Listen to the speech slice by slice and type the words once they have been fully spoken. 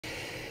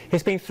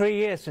It's been 3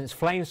 years since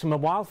flames from a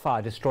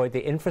wildfire destroyed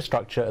the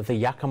infrastructure of the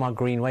Yakima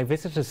Greenway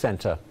Visitor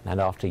Center.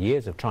 And after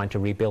years of trying to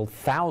rebuild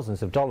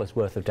thousands of dollars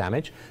worth of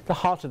damage, the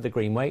heart of the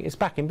Greenway is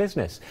back in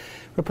business.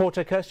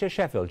 Reporter Khirstia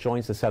Sheffield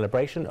joins the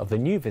celebration of the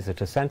new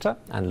visitor center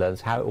and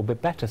learns how it will be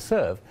better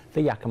serve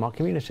the Yakima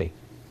community.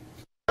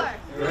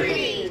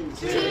 3,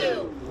 2,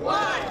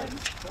 1.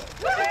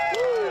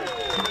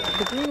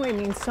 The Greenway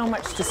means so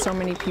much to so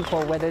many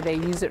people, whether they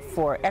use it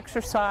for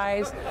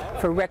exercise,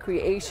 for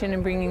recreation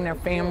and bringing their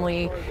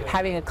family,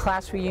 having a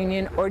class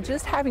reunion, or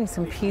just having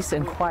some peace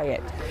and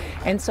quiet.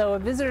 And so a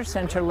visitor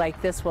center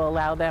like this will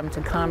allow them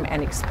to come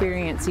and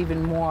experience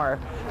even more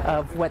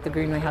of what the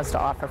Greenway has to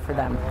offer for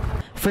them.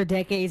 For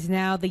decades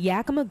now, the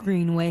Yakima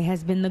Greenway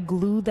has been the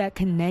glue that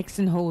connects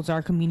and holds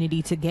our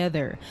community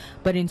together.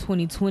 But in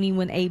 2020,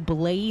 when a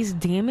blaze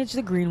damaged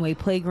the Greenway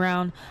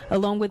playground,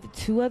 along with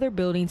 2 other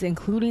buildings,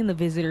 including the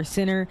visitor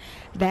center,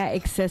 that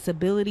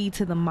accessibility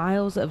to the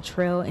miles of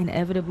trail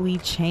inevitably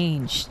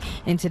changed.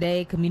 And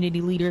today,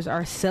 community leaders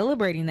are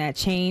celebrating that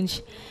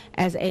change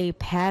as a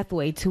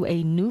pathway to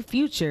a new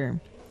future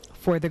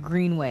for the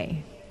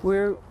Greenway.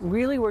 We're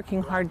really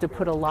working hard to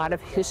put a lot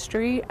of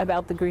history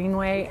about the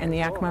Greenway and the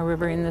Yakima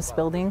River in this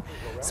building.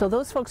 So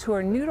those folks who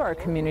are new to our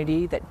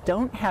community that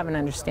don't have an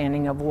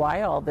understanding of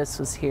why all this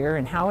was here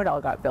and how it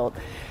all got built,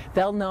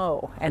 they'll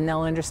know and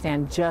they'll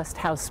understand just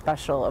how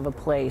special of a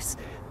place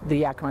the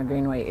Yakima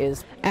Greenway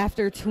is.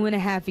 After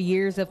 2.5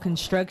 years of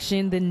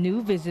construction, the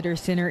new visitor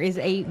center is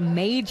a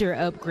major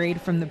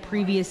upgrade from the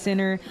previous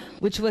center,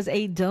 which was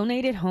a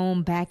donated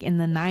home back in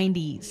the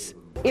 90s.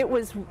 It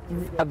was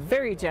a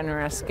very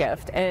generous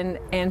gift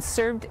and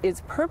served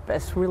its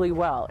purpose really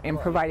well in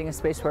providing a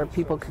space where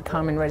people could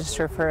come and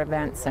register for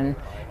events and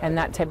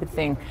that type of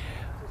thing.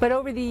 But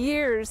over the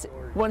years,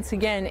 once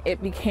again,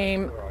 it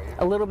became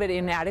a little bit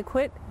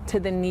inadequate to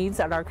the needs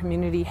that our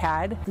community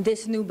had.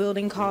 This new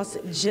building costs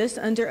just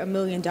under $1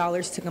 million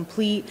to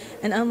complete,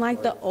 and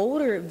unlike the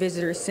older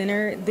visitor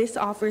center, this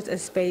offers a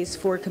space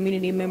for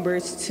community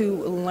members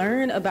to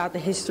learn about the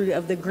history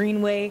of the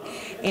Greenway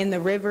and the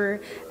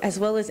river, as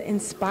well as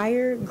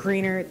inspire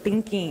greener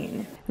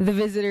thinking. The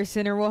visitor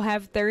center will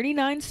have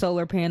 39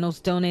 solar panels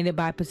donated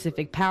by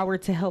Pacific Power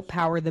to help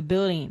power the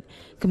building.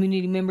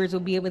 Community members will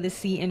be able to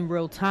see in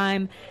real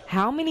time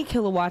how many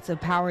kilowatts of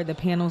power the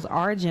panels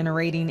are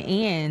generating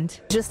and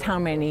just how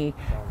many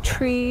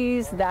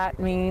trees that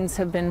means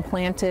have been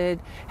planted,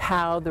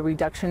 how the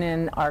reduction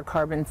in our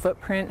carbon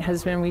footprint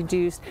has been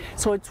reduced.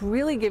 So it's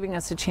really giving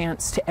us a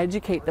chance to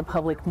educate the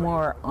public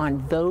more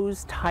on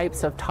those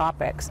types of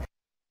topics.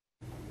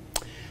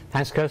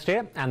 Thanks,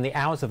 Khirstia. And the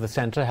hours of the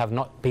centre have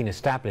not been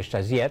established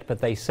as yet,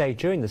 but they say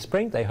during the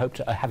spring they hope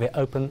to have it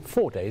open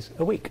 4 days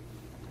a week.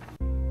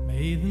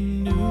 May the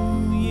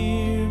new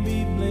year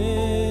be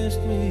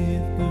blessed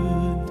with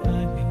good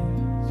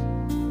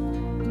tidings.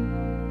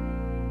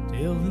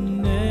 Till the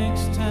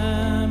next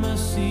time I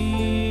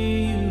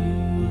see you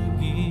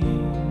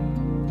again.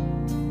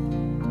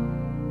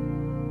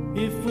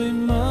 If we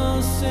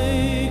must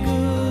say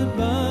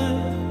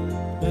goodbye,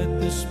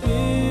 let the spirit